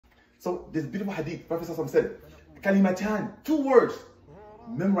So there's beautiful hadith. Prophet ﷺ said, Kalimatan, 2 words.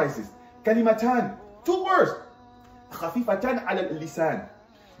 Memorize this. Kalimatan, 2 words. Khafifatan ala lisan.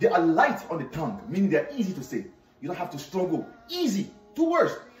 They are light on the tongue, meaning they are easy to say. You don't have to struggle. Easy. 2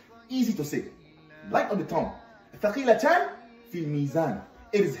 words. Easy to say. Light on the tongue. Thaqilatan fil mizan.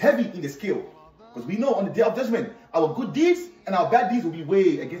 It is heavy in the scale. Because we know on the day of judgment, our good deeds and our bad deeds will be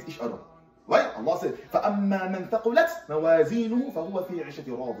weighed against each other. Right? Allah said, فَأَمَّا مَنْ ثَقُلَتْ مَوَازِينُهُ فَهُوَ فِي عِيشَةٍ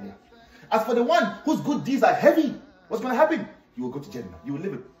رَاضِيَةٍ. As for the one whose good deeds are heavy, what's going to happen? You will go to Jannah. You will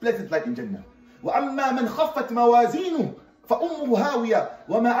live a pleasant life in Jannah. وَأَمَّا مَنْ خَفَّتْ مَوَازِينُهُ فَأُمُّهُ هَاوِيَةٌ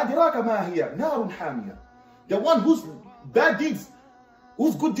وَمَا أَدْرَاكَ مَا هِيَ نَارٌ حَامِيَةٌ. The one whose bad deeds,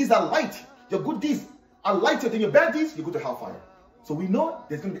 whose good deeds are light, your good deeds are lighter than your bad deeds, you go to hellfire. So we know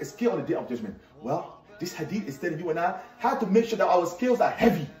there's going to be a scale on the day of judgment. Well, this hadith is telling you and I how to make sure that our scales are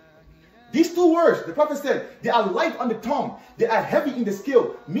heavy. These 2 words, the Prophet said, they are light on the tongue, they are heavy in the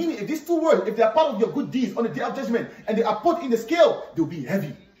scale. Meaning, if these 2 words, if they are part of your good deeds on the day of judgment, and they are put in the scale, they'll be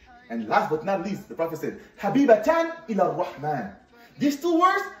heavy. And last but not least, the Prophet said, Habibatan ila Rahman. These 2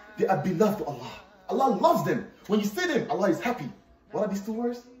 words, they are beloved to Allah. Allah loves them. When you say them, Allah is happy. What are these 2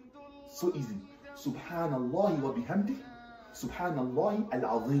 words? So easy. Subhanallah wa bihamdi. Subhanallah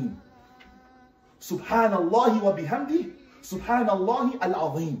al-azim. Subhanallah wa bihamdi. Subhanallah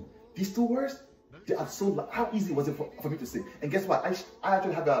al-azim. These 2 words, they are so, how easy was it for me to say? And guess what? I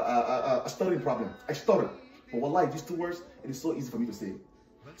actually have a stuttering problem. I stutter. But wallahi, these 2 words, it is so easy for me to say.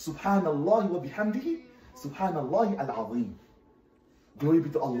 Subhanallah wa bihamdihi. Subhanallah al-azim. Glory be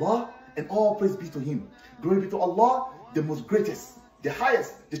to Allah and all praise be to Him. Glory be to Allah, the most greatest, the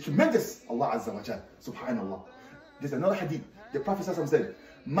highest, the tremendous, Allah Azza wa Jal. Subhanallah. There's another hadith. The Prophet said,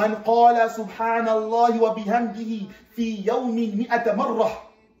 Man qala subhanallah wa bihamdihi fi yawmin mi'ata marrah.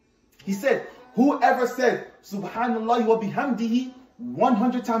 He said, whoever said subhanallah wa bihamdihi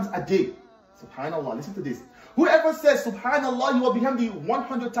 100 times a day. Subhanallah, listen to this. Whoever says subhanallah wa bihamdihi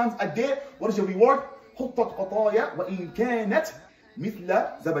 100 times a day, what is your reward? حُطَّتْ قَطَايَا وَإِن كَانَتْ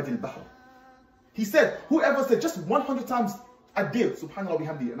مِثْلَ زَبَدِ الْبَحْرِ. He said, whoever said just 100 times a day, subhanallah wa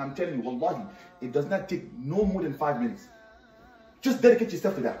bihamdihi, and I'm telling you, wallahi, it does not take no more than 5 minutes. Just dedicate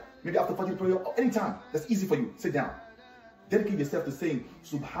yourself to that. Maybe after Fajr prayer or anytime. That's easy for you. Sit down. Dedicate yourself to saying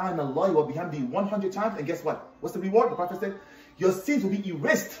subhanallah wa bihamdihi 100 times, and guess what? What's the reward? The Prophet said, your sins will be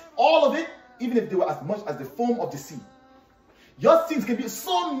erased. All of it, even if they were as much as the foam of the sea. Your sins can be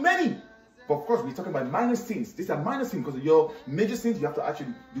so many. But of course, we're talking about minor sins. These are minor sins because your major sins, you have to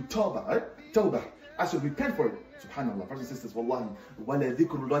actually do tawbah, right? Tawbah. I should repent for it. Subhanallah. Brothers and sisters, wallahi, wala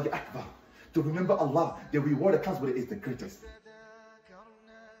dhikrullahi akbar. To remember Allah, the reward that comes with it is the greatest.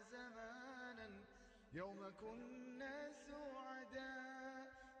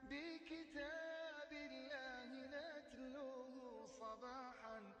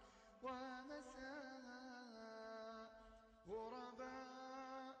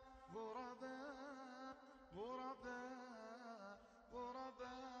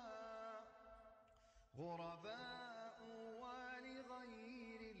 غرباء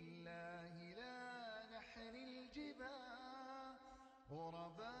ولغير الله لا نحني الجباه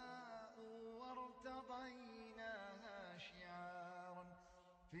غرباء وارتضيناها شعارا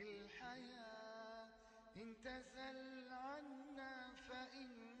في الحياة إن تسل عنا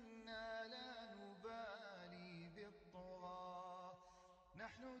فإنا لا نبالي بالطغاة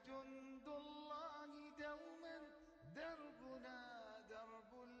نحن جند الله دوما دربنا